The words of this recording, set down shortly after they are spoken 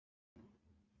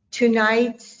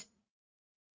Tonight's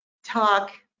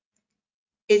talk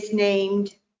is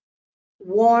named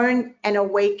Warn and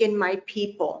Awaken My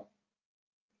People.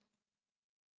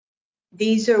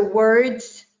 These are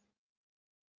words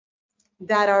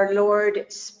that our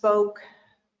Lord spoke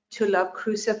to Love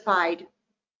Crucified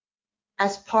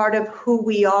as part of who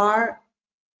we are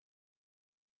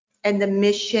and the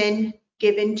mission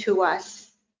given to us.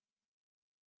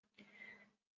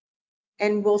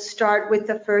 And we'll start with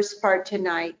the first part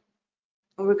tonight.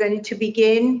 And we're going to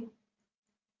begin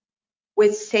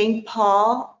with St.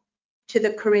 Paul to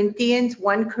the Corinthians,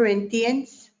 1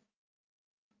 Corinthians,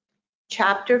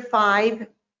 chapter 5,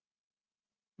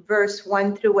 verse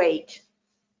 1 through 8.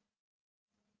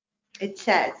 It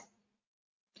says,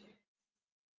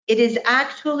 "It is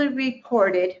actually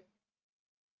reported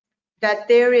that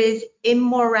there is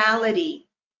immorality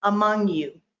among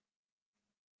you,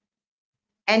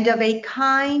 and of a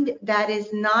kind that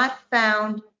is not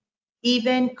found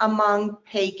even among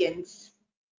pagans.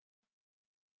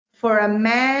 For a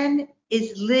man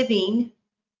is living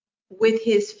with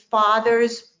his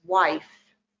father's wife,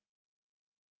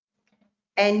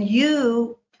 and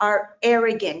you are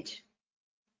arrogant.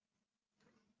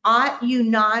 Ought you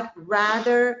not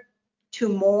rather to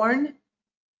mourn?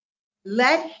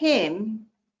 Let him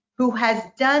who has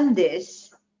done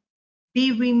this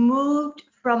be removed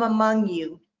from among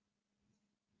you.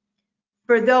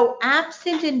 For though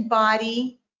absent in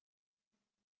body,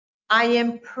 I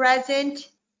am present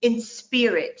in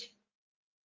spirit.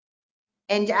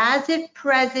 And as if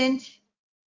present,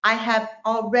 I have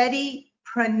already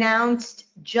pronounced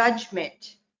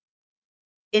judgment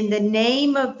in the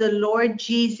name of the Lord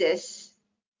Jesus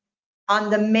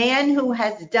on the man who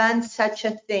has done such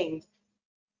a thing.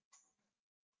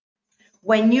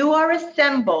 When you are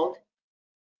assembled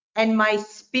and my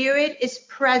spirit is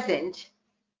present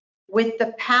with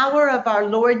the power of our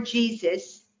Lord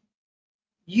Jesus,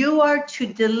 you are to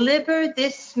deliver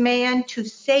this man to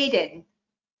Satan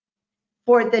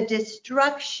for the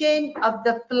destruction of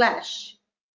the flesh,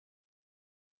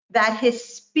 that his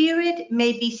spirit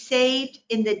may be saved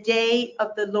in the day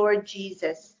of the Lord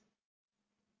Jesus.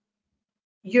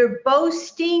 Your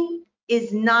boasting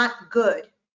is not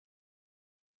good.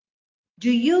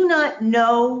 Do you not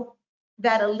know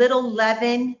that a little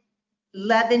leaven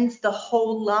leavens the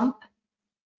whole lump?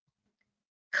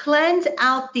 Cleanse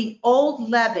out the old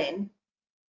leaven,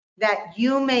 that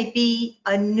you may be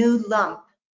a new lump,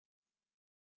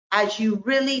 as you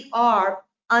really are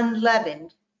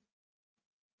unleavened.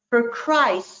 For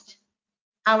Christ,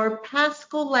 our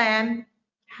Paschal Lamb,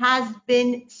 has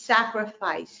been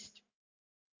sacrificed.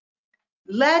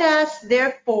 Let us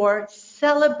therefore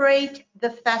celebrate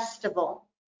the festival,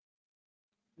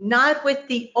 not with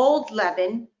the old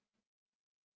leaven,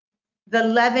 the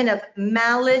leaven of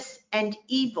malice and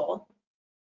evil,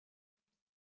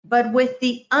 but with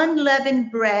the unleavened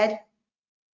bread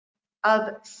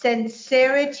of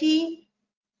sincerity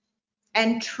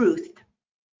and truth."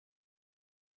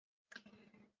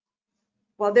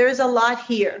 Well, there's a lot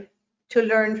here to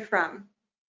learn from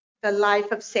the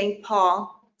life of St.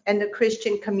 Paul and the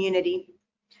Christian community.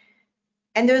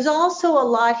 And there's also a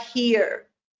lot here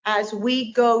as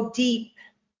we go deep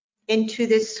into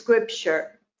this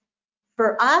scripture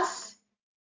for us,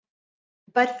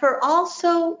 but for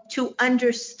also to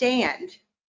understand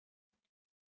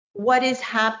what is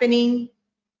happening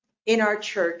in our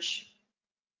church,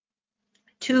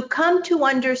 to come to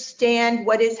understand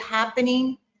what is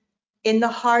happening in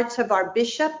the hearts of our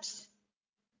bishops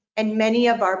and many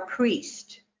of our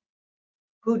priests,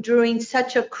 who during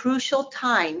such a crucial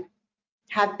time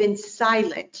have been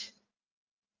silent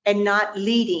and not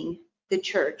leading the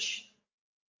church.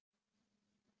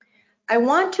 I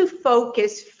want to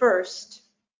focus first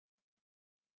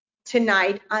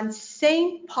tonight on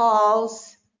St.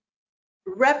 Paul's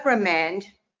reprimand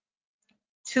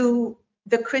to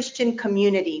the Christian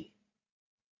community.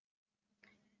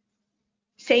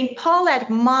 St. Paul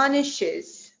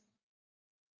admonishes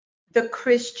the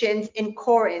Christians in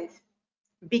Corinth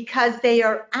because they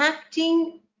are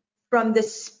acting from the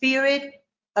spirit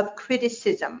of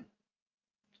criticism,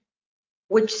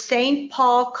 which St.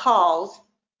 Paul calls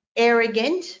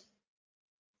arrogant,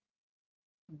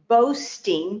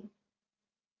 boasting,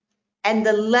 and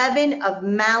the leaven of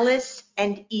malice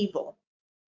and evil.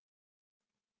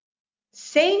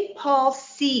 St. Paul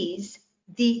sees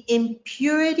the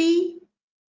impurity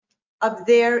of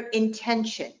their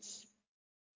intentions.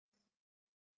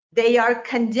 They are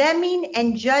condemning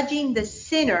and judging the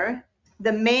sinner,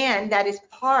 the man that is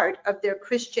part of their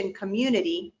Christian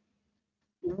community,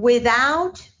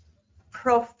 without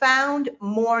profound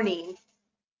mourning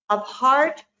of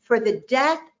heart for the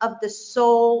death of the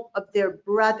soul of their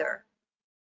brother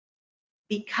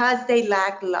because they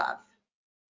lack love.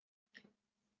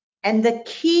 And the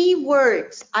key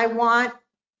words I want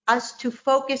us to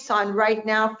focus on right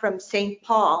now from St.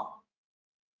 Paul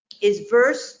is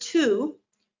verse 2,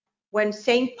 when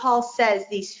St. Paul says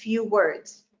these few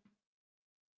words: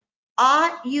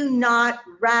 ought you not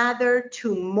rather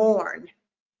to mourn?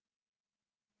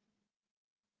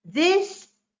 This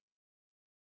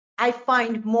I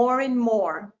find more and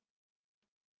more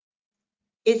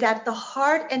is at the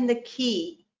heart and the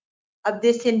key of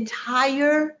this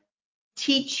entire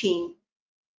teaching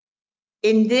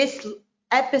in this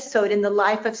episode in the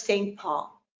life of St.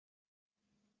 Paul.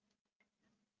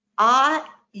 Ought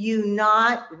you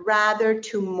not rather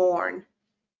to mourn?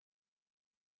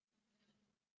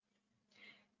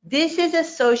 This is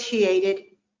associated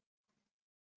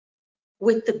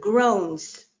with the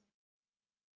groans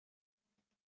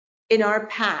in our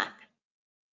path.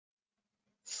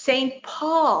 St.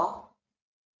 Paul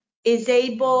is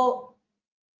able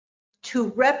to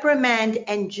reprimand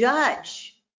and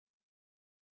judge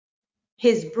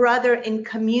his brother in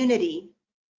community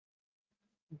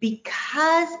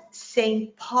because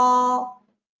St. Paul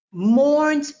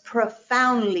mourns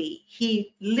profoundly.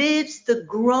 He lives the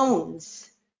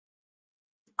groans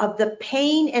of the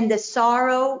pain and the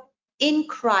sorrow in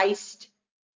Christ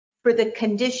for the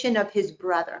condition of his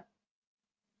brother.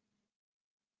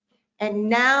 And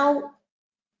now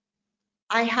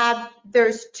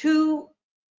there's two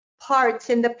parts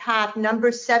in the path,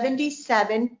 number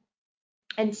 77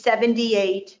 and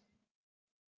 78,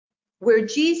 where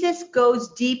Jesus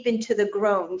goes deep into the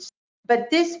groans.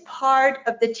 But this part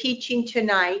of the teaching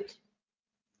tonight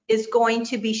is going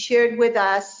to be shared with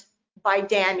us by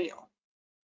Daniel.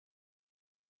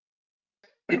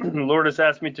 Lord has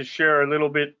asked me to share a little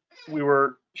bit. We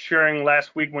were sharing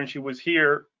last week when she was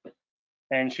here,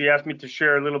 and she asked me to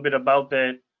share a little bit about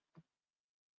that.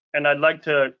 And I'd like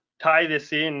to tie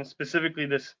this in, specifically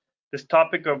this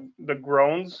topic of the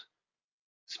groans,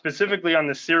 specifically on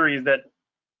the series that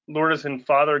Lourdes and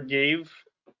Father gave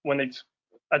when it's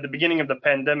at the beginning of the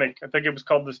pandemic. I think it was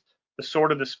called the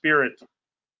Sword of the Spirit,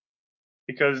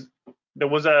 because there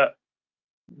was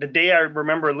the day I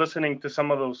remember listening to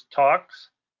some of those talks,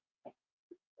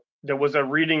 there was a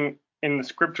reading in the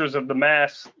scriptures of the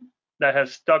Mass that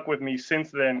has stuck with me since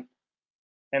then.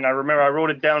 And I remember I wrote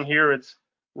it down here. It's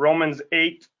Romans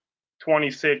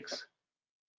 8:26.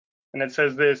 And it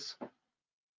says this: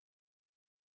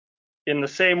 in the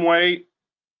same way,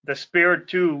 the Spirit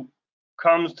too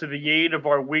comes to the aid of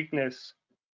our weakness,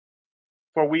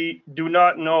 for we do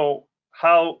not know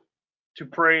how to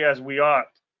pray as we ought,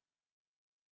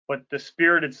 but the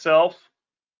Spirit itself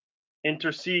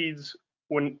intercedes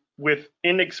with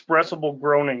inexpressible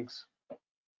groanings.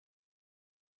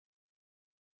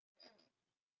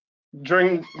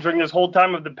 During this whole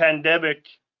time of the pandemic,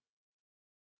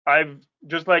 I've,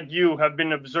 just like you, have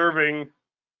been observing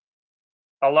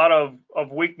a lot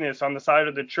of weakness on the side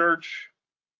of the church,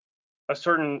 a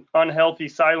certain unhealthy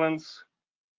silence,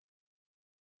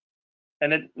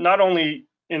 and it not only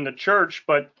in the church,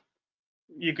 but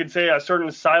you could say a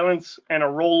certain silence and a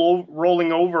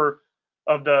rolling over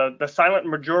of the silent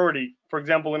majority. For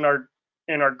example, in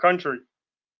our country,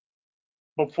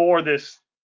 before this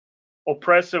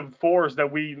oppressive force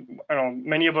that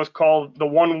many of us call the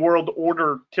one world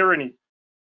order tyranny.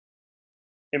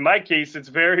 In my case, it's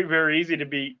very, very easy to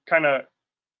be kind of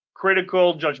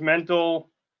critical, judgmental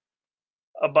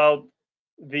about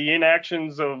the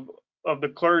inactions of the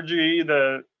clergy,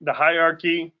 the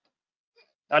hierarchy.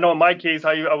 I know in my case,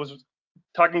 I was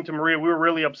talking to Maria, we were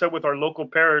really upset with our local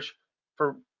parish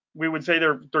for, we would say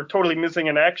they're totally missing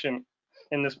in action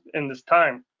in this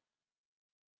time.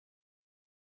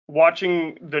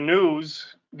 Watching the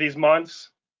news these months,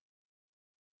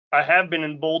 I have been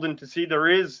emboldened to see there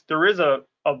is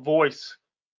a voice,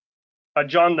 a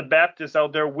John the Baptist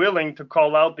out there willing to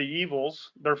call out the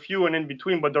evils. They're few and in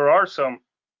between, but there are some.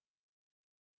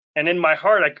 And in my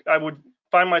heart, I would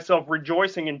find myself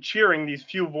rejoicing and cheering these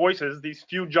few voices, these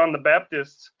few John the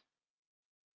Baptists.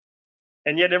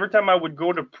 And yet every time I would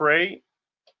go to pray,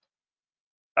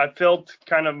 I felt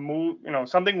kind of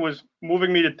something was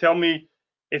moving me to tell me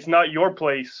it's not your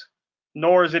place,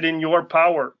 nor is it in your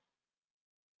power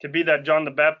to be that John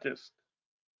the Baptist,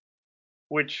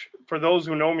 which for those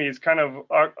who know me is kind of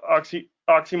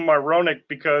oxymoronic,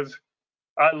 because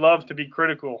I love to be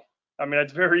critical. I mean,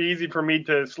 it's very easy for me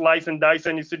to slice and dice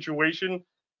any situation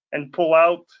and pull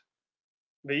out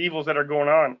the evils that are going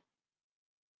on.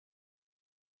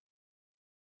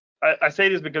 I say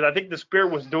this because I think the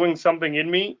Spirit was doing something in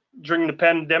me during the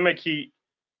pandemic. He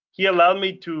he allowed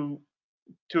me to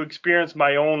experience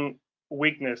my own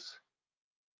weakness.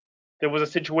 There was a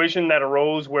situation that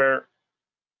arose where,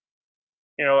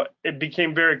 it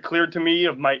became very clear to me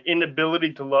of my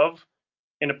inability to love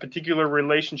in a particular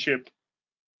relationship.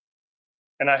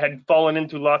 And I had fallen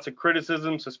into lots of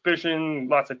criticism, suspicion,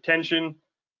 lots of tension.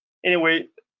 Anyway,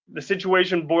 the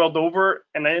situation boiled over,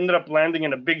 and I ended up landing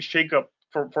in a big shakeup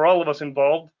for all of us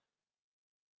involved.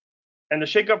 And the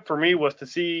shakeup for me was to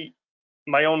see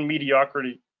my own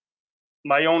mediocrity,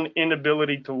 my own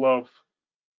inability to love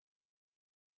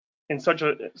in such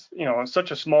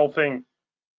a small thing.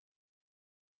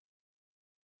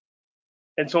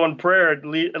 And so in prayer,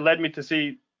 it led me to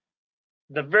see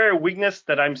the very weakness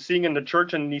that I'm seeing in the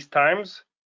church in these times,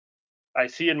 I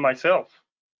see in myself.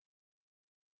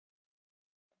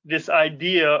 This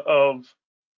idea of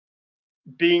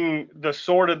being the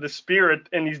sword of the Spirit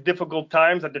in these difficult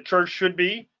times that the church should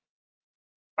be,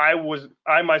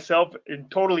 I myself am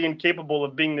totally incapable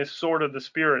of being this sword of the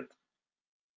Spirit.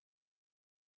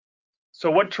 So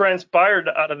what transpired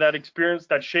out of that experience,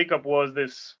 that shakeup, was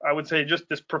this, I would say, just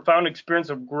this profound experience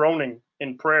of groaning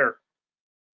in prayer.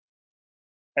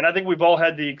 And I think we've all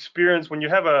had the experience when you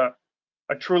have a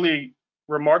truly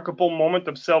remarkable moment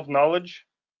of self-knowledge,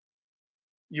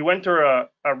 you enter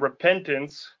a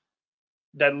repentance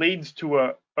that leads to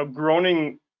a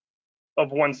groaning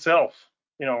of oneself.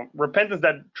 Repentance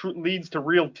that leads to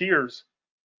real tears.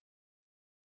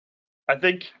 I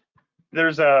think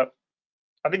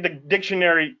the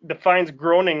dictionary defines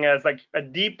groaning as like a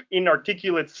deep,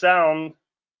 inarticulate sound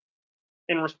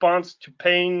in response to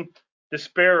pain,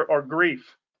 despair, or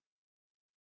grief.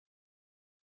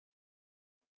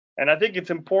 And I think it's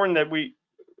important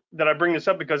that I bring this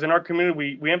up because in our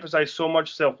community we emphasize so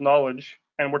much self-knowledge,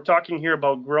 and we're talking here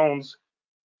about groans.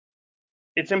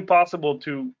 It's impossible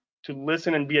to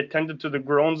listen and be attentive to the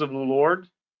groans of the Lord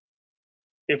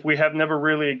if we have never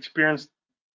really experienced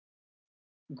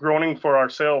groaning for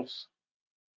ourselves.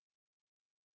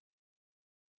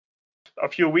 A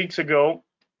few weeks ago,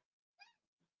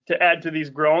 to add to these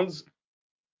groans,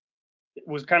 it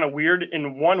was kind of weird.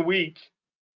 In 1 week,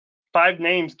 5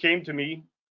 names came to me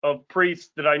of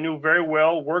priests that I knew very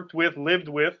well, worked with, lived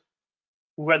with,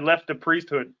 who had left the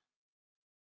priesthood.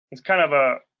 It's kind of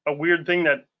a weird thing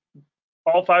that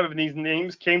all 5 of these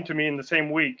names came to me in the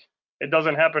same week. It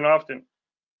doesn't happen often.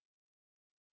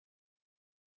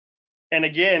 And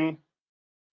again,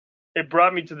 it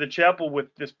brought me to the chapel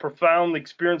with this profound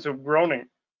experience of groaning.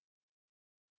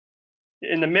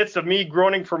 In the midst of me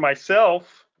groaning for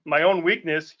myself, my own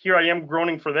weakness, here I am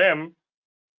groaning for them,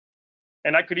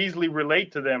 and I could easily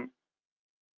relate to them.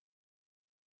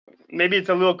 Maybe it's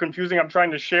a little confusing. I'm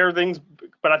trying to share things,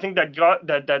 but I think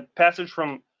that passage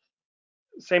from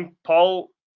St. Paul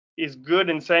is good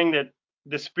in saying that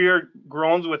the Spirit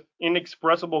groans with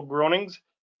inexpressible groanings.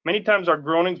 Many times our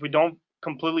groanings, we don't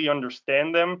completely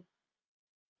understand them.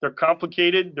 They're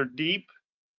complicated, they're deep.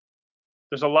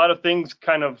 There's a lot of things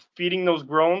kind of feeding those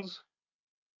groans,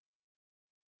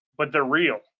 but they're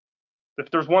real.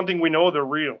 If there's one thing we know, they're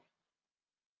real.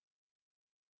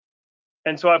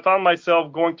 And so I found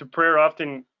myself going to prayer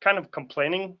often kind of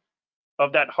complaining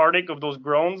of that heartache, of those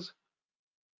groans.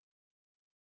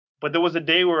 But there was a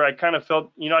day where I kind of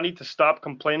felt, I need to stop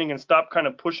complaining and stop kind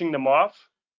of pushing them off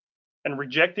and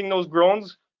rejecting those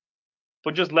groans,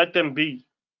 but just let them be.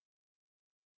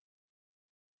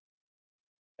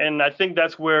 And I think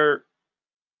that's where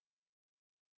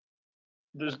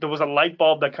there was a light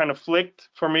bulb that kind of flicked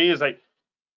for me, is like,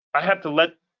 I have to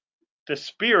let the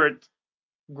Spirit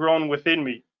groan within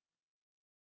me.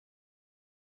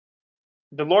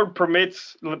 The Lord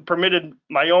permitted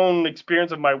my own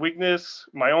experience of my weakness,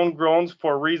 my own groans,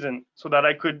 for a reason, so that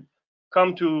I could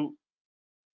come to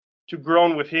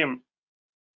groan with Him.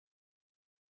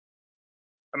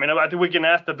 I mean, I think we can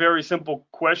ask the very simple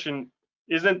question: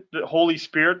 isn't the Holy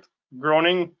Spirit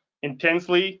groaning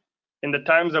intensely in the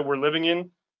times that we're living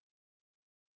in?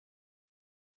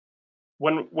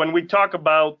 When we talk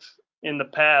about in the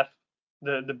path,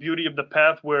 the beauty of the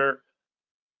path, where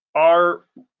our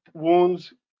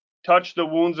wounds touch the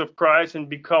wounds of Christ and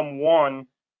become one,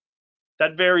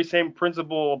 that very same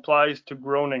principle applies to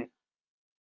groaning.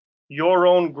 Your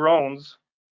own groans,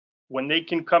 when they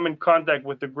can come in contact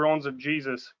with the groans of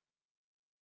Jesus,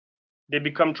 they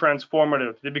become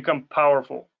transformative. They become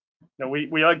powerful. We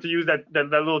like to use that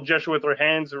little gesture with our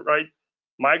hands, right?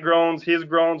 My groans, His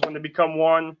groans, when they become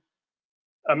one,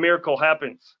 a miracle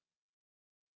happens.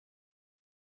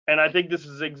 And I think this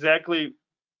is exactly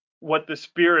what the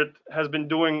Spirit has been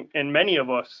doing in many of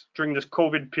us during this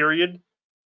COVID period.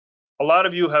 A lot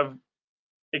of you have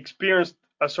experienced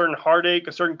a certain heartache,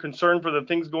 a certain concern for the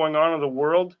things going on in the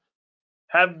world,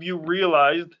 have you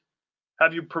realized,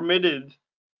 have you permitted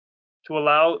to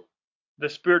allow the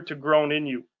Spirit to groan in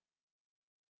you?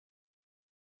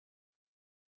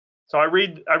 So I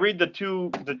read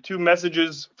the two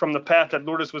messages from the path that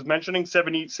Lourdes was mentioning,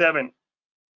 77.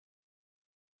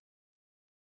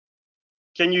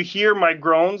 Can you hear my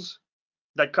groans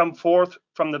that come forth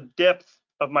from the depth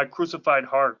of my crucified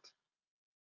heart?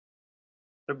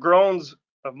 The groans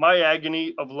of my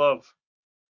agony of love.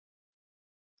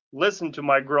 Listen to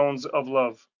my groans of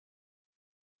love.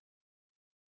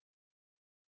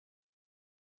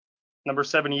 Number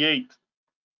 78.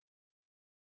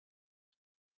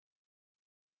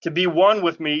 To be one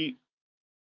with me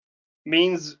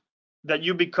means that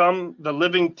you become the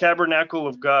living tabernacle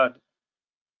of God.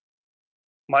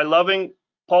 My loving,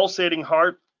 pulsating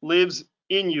heart lives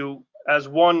in you as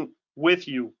one with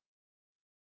you.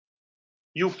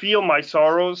 You feel my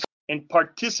sorrows and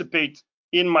participate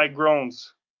in my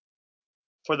groans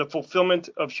for the fulfillment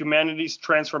of humanity's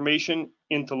transformation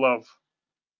into love.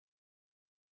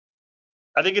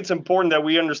 I think it's important that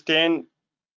we understand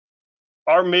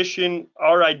our mission,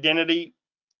 our identity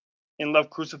in Love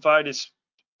Crucified is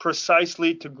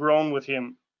precisely to groan with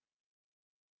him.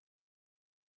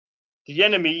 The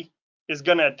enemy is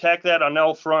going to attack that on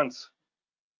all fronts.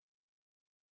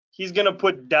 He's going to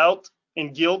put doubt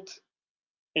and guilt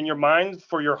in your mind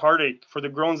for your heartache, for the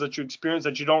groans that you experience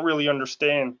that you don't really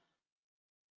understand.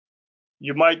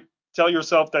 You might tell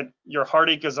yourself that your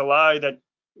heartache is a lie, that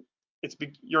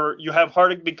you have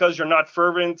heartache because you're not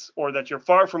fervent, or that you're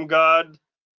far from God,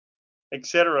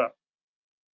 etc.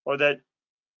 Or that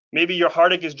maybe your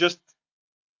heartache is just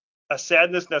a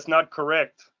sadness that's not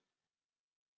correct.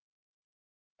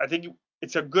 I think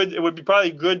it would be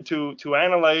probably good to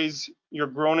analyze your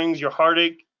groanings, your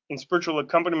heartache in spiritual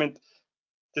accompaniment,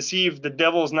 to see if the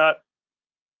devil is not,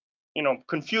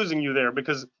 confusing you there.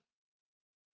 Because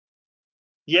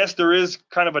yes, there is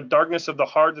kind of a darkness of the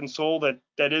heart and soul that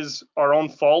is our own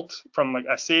fault from like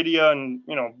acedia and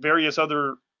various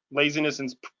other laziness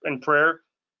and prayer.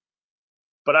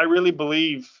 But I really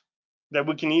believe that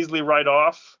we can easily write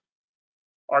off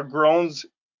our groans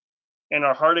and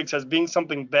our heartaches as being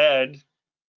something bad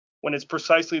when it's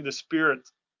precisely the Spirit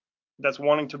that's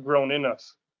wanting to groan in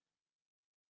us.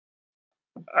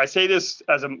 I say this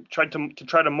as I'm trying to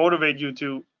try to motivate you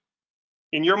to,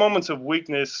 in your moments of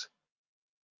weakness,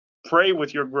 pray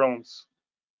with your groans,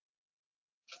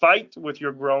 fight with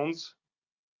your groans,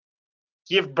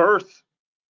 give birth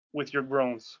with your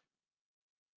groans,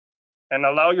 and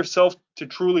allow yourself to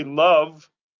truly love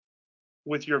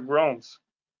with your groans.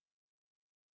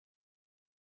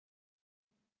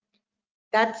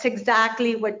 That's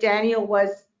exactly what Daniel was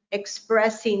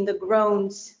expressing. The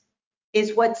groans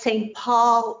is what St.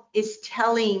 Paul is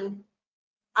telling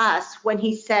us when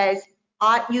he says,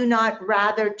 ought you not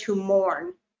rather to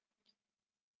mourn?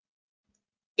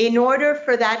 In order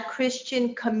for that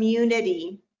Christian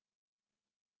community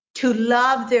to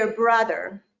love their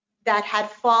brother that had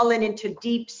fallen into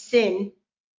deep sin,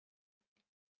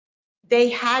 they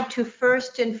had to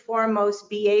first and foremost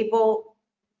be able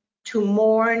to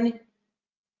mourn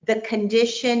the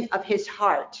condition of his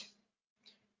heart.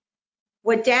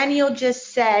 What Daniel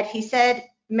just said, he said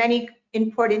many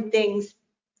important things,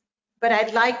 but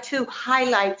I'd like to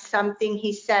highlight something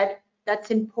he said that's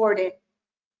important.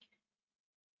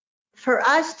 For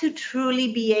us to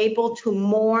truly be able to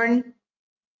mourn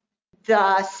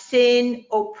the sin,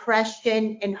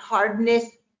 oppression, and hardness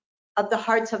of the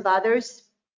hearts of others,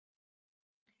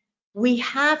 we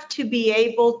have to be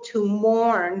able to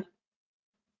mourn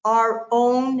our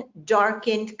own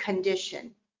darkened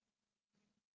condition.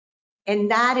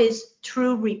 And that is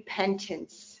true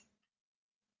repentance.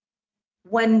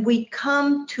 When we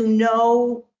come to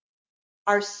know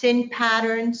our sin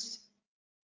patterns,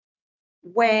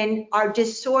 when our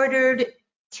disordered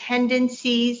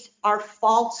tendencies, our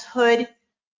falsehood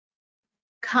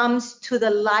comes to the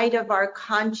light of our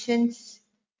conscience,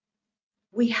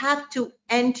 we have to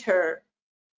enter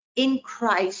in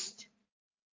Christ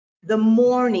the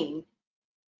mourning.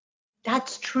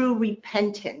 That's true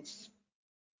repentance.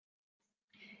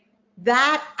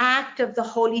 That act of the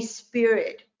Holy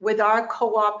Spirit with our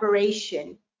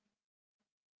cooperation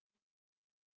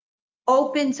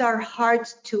opens our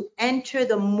hearts to enter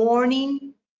the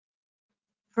mourning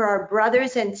for our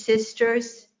brothers and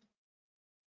sisters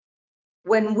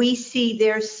when we see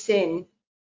their sin,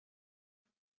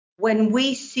 when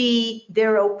we see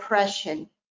their oppression.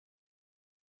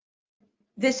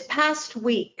 This past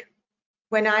week,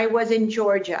 when I was in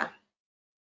Georgia,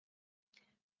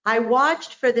 I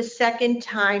watched for the second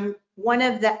time one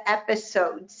of the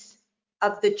episodes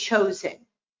of The Chosen.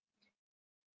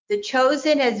 The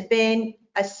Chosen has been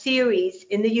a series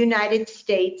in the United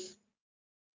States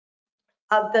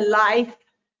of the life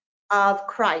of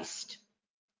Christ.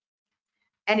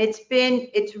 And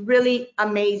it's really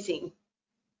amazing.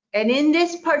 And in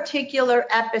this particular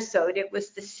episode, it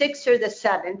was the 6th or the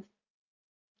 7th,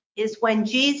 is when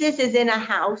Jesus is in a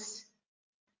house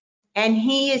and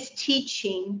he is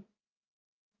teaching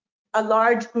a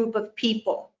large group of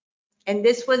people. And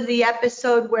this was the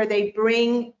episode where they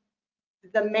bring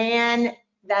the man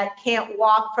that can't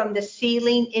walk from the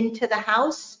ceiling into the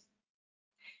house.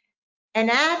 And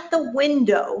at the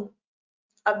window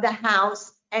of the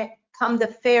house come the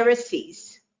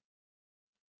Pharisees.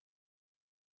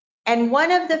 And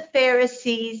one of the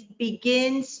Pharisees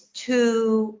begins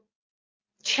to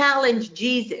challenge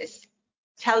Jesus,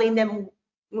 telling them,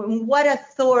 what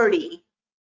authority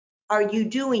are you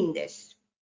doing this?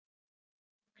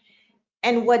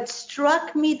 And what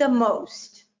struck me the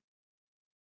most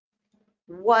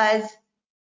was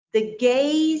the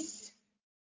gaze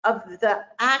of the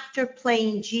actor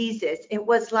playing Jesus. It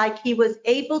was like he was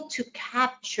able to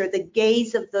capture the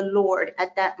gaze of the Lord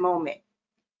at that moment.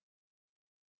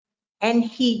 And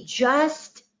he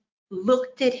just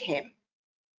looked at him.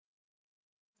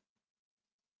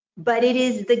 But it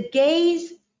is the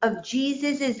gaze of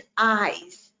Jesus's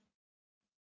eyes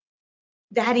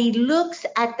that he looks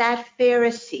at that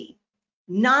Pharisee,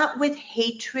 not with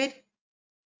hatred,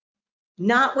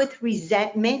 not with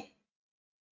resentment,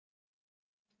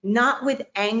 not with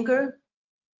anger,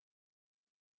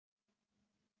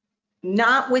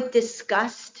 not with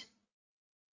disgust,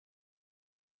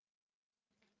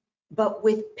 but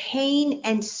with pain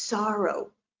and sorrow.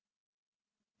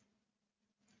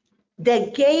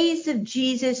 The gaze of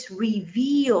Jesus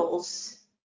reveals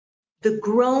the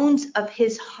groans of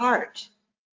his heart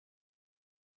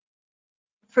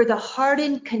for the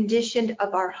hardened condition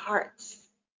of our hearts.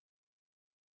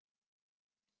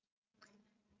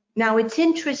 Now it's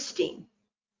interesting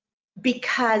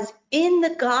because in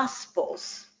the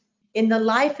Gospels, in the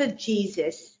life of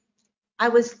Jesus, I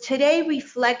was today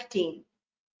reflecting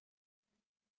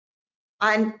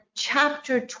on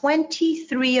chapter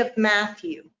 23 of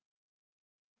Matthew.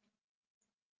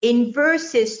 In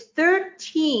verses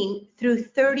 13 through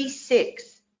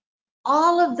 36,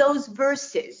 all of those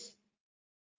verses,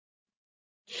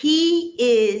 he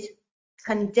is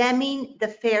condemning the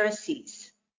Pharisees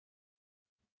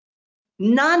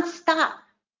nonstop,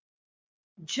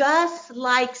 just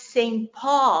like St.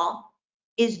 Paul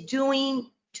is doing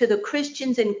to the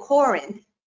Christians in Corinth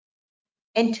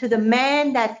and to the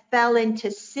man that fell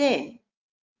into sin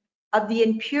of the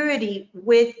impurity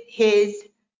with his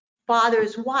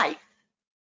father's wife.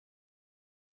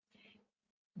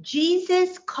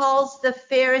 Jesus calls the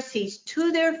Pharisees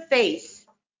to their face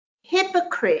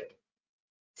hypocrite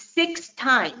 6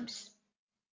 times.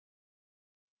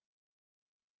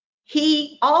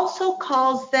 He also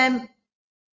calls them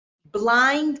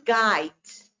blind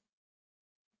guides,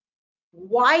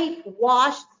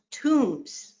 whitewashed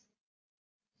tombs,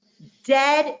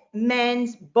 dead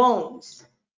men's bones.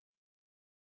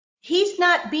 He's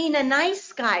not being a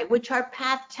nice guy, which our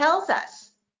path tells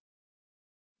us.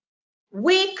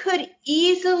 We could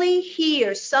easily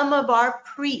hear some of our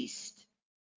priests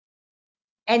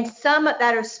and some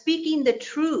that are speaking the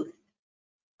truth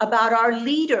about our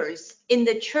leaders in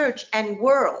the church and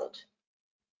world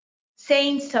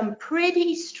saying some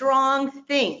pretty strong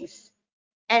things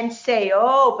and say,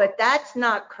 oh, but that's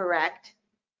not correct.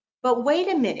 But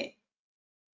wait a minute.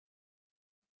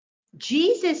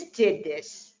 Jesus did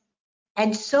this,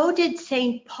 and so did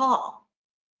St. Paul.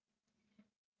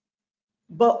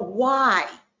 But why?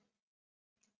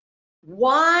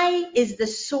 Why is the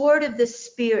sword of the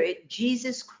Spirit,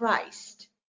 Jesus Christ,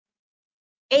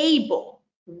 able,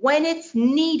 when it's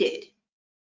needed,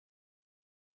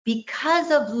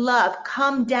 because of love,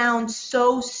 come down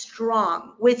so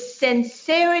strong with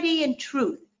sincerity and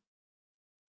truth?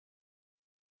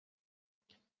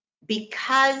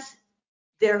 Because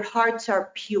their hearts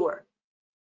are pure.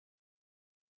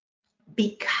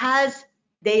 Because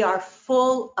they are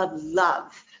full of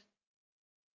love.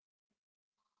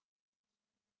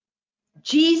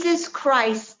 Jesus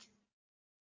Christ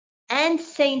and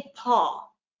St.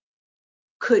 Paul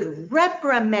could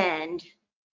reprimand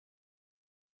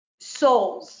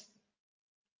souls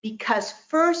because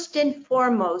first and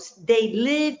foremost, they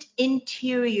lived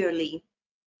interiorly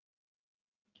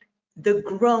the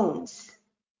groans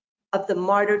of the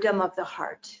martyrdom of the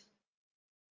heart.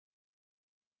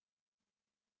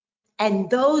 And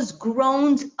those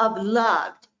groans of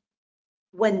love,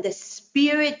 when the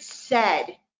Spirit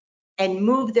said and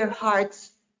move their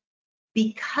hearts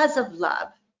because of love.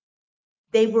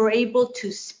 They were able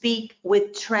to speak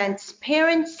with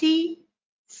transparency,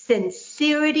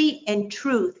 sincerity, and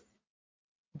truth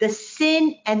the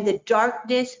sin and the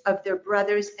darkness of their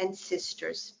brothers and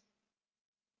sisters.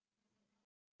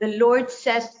 The Lord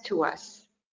says to us,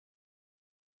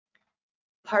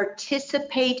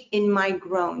 participate in my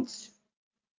groans.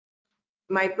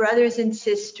 My brothers and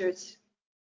sisters,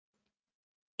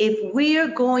 if we're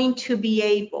going to be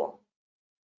able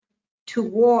to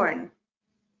warn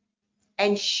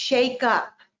and shake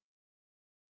up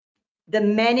the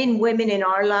men and women in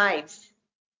our lives,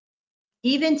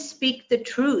 even speak the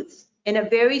truth in a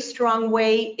very strong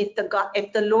way if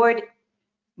the Lord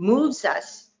moves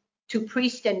us to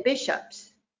priests and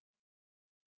bishops.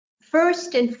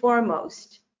 First and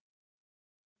foremost,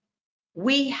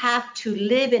 we have to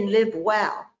live and live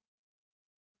well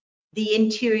the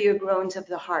interior groans of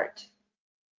the heart.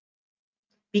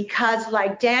 Because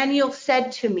like Daniel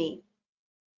said to me,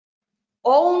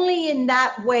 only in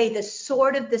that way the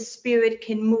sword of the Spirit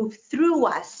can move through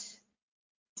us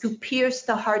to pierce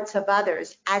the hearts of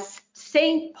others, as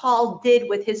St. Paul did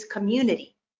with his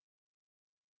community.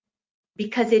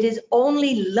 Because it is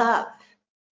only love,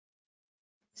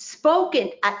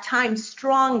 spoken at times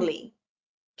strongly,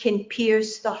 can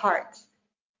pierce the hearts.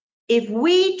 If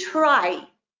we try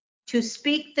to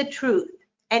speak the truth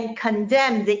and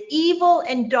condemn the evil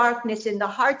and darkness in the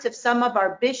hearts of some of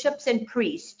our bishops and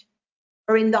priests,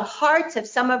 or in the hearts of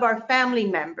some of our family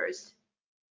members,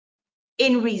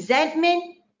 in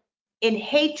resentment, in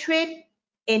hatred,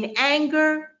 in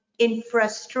anger, in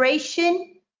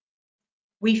frustration,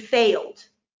 we failed.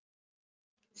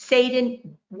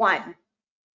 Satan won.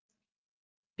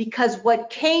 Because what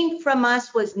came from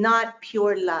us was not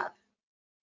pure love.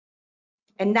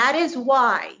 And that is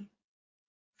why,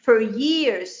 for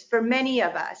years, for many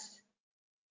of us,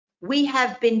 we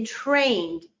have been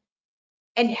trained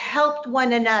and helped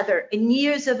one another in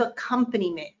years of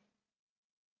accompaniment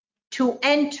to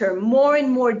enter more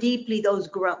and more deeply those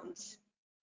groans.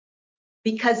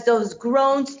 Because those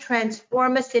groans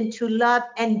transform us into love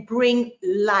and bring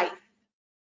life.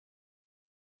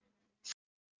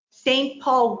 St.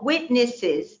 Paul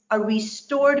witnesses a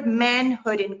restored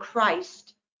manhood in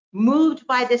Christ, moved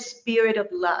by the Spirit of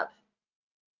love.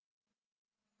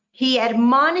 He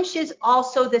admonishes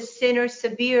also the sinner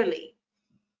severely.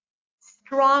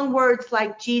 Strong words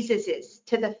like Jesus's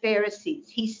to the Pharisees.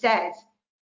 He says,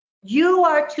 you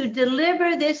are to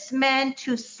deliver this man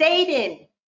to Satan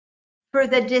for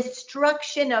the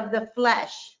destruction of the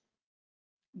flesh.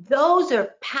 Those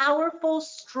are powerful,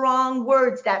 strong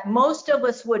words that most of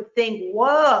us would think,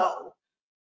 whoa,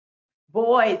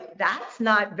 boy, that's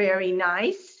not very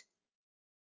nice.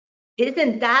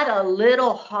 Isn't that a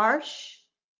little harsh?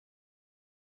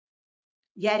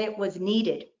 Yet it was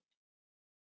needed.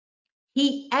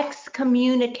 He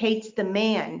excommunicates the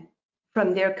man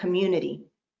from their community.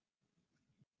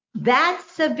 That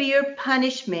severe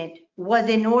punishment was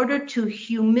in order to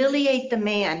humiliate the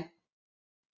man,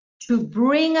 to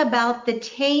bring about the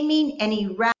taming and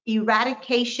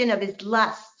eradication of his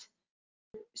lust,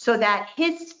 so that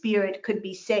his spirit could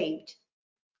be saved.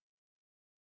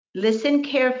 Listen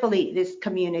carefully, this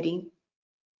community.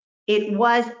 It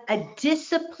was a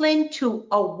discipline to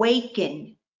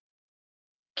awaken,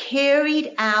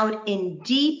 carried out in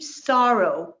deep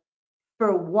sorrow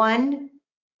for one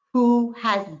who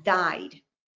has died.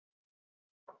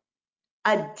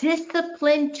 A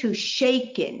discipline to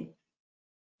shaken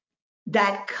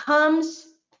that comes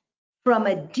from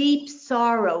a deep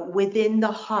sorrow within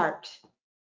the heart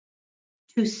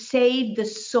to save the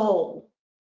soul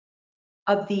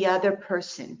of the other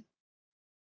person.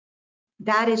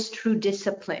 That is true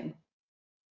discipline.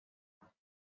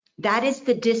 That is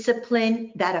the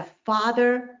discipline that a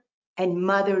father and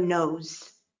mother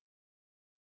knows.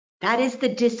 That is the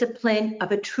discipline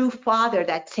of a true father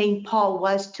that St. Paul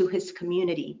was to his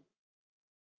community.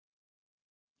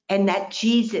 And that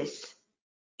Jesus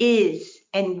is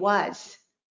and was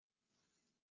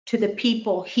to the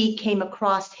people he came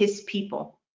across, his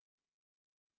people.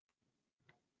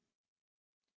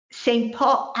 St.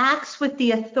 Paul acts with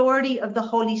the authority of the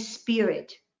Holy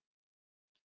Spirit,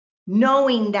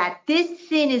 knowing that this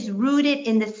sin is rooted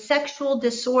in the sexual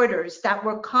disorders that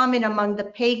were common among the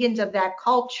pagans of that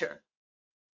culture.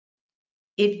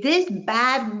 If this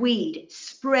bad weed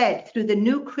spread through the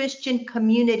new Christian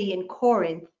community in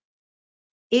Corinth,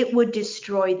 it would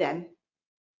destroy them.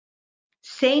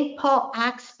 St. Paul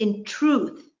acts in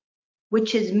truth,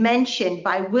 which is mentioned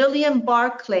by William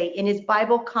Barclay in his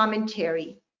Bible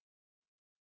commentary.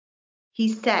 He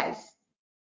says,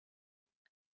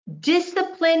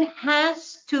 Discipline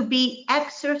has to be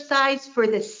exercised for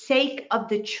the sake of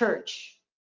the church.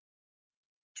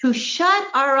 To shut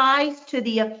our eyes to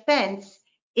the offense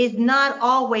is not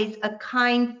always a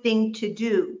kind thing to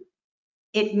do.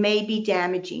 It may be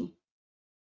damaging.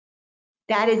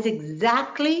 That is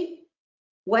exactly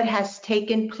what has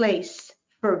taken place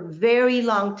for a very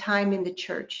long time in the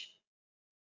church.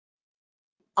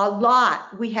 A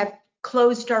lot we have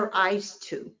closed our eyes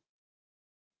to.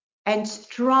 And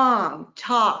strong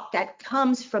talk that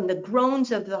comes from the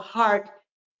groans of the heart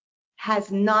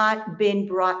has not been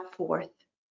brought forth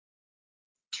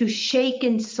to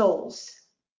shaken souls.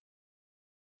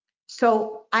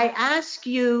 So I ask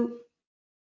you,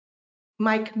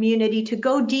 my community, to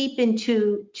go deep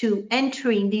into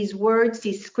entering these words,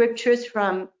 these scriptures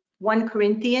from 1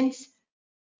 Corinthians,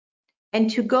 and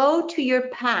to go to your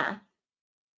path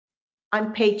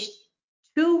on page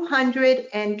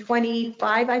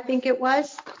 225, I think it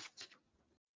was,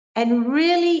 and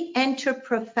really enter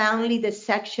profoundly the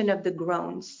section of the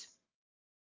groans.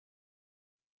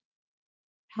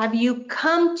 Have you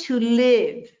come to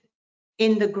live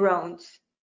in the groans?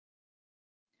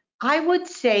 I would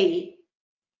say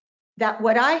that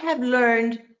what I have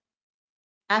learned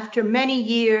after many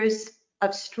years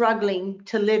of struggling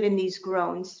to live in these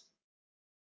groans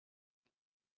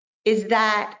is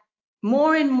that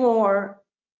more and more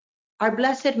our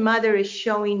Blessed Mother is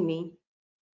showing me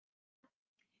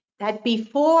that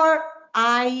before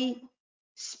I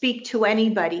speak to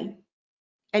anybody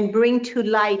and bring to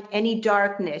light any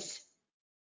darkness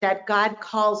that God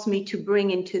calls me to bring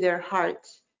into their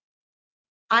hearts,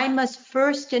 I must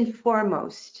first and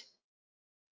foremost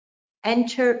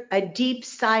enter a deep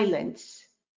silence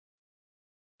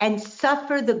and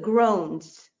suffer the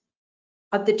groans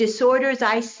of the disorders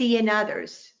I see in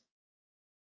others,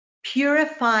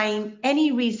 purifying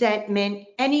any resentment,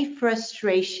 any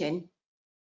frustration,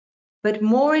 but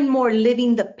more and more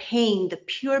living the pain, the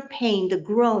pure pain, the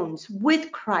groans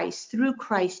with Christ, through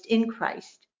Christ, in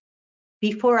Christ,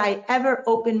 before I ever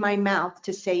open my mouth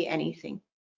to say anything.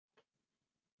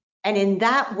 And in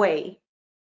that way,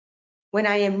 when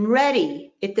I am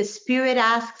ready, if the Spirit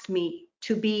asks me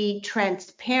to be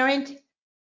transparent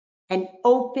and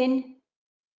open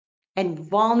and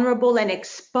vulnerable and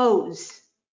expose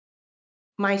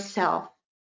myself,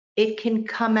 it can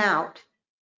come out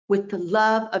with the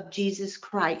love of Jesus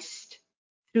Christ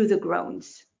through the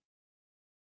groans.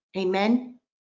 Amen.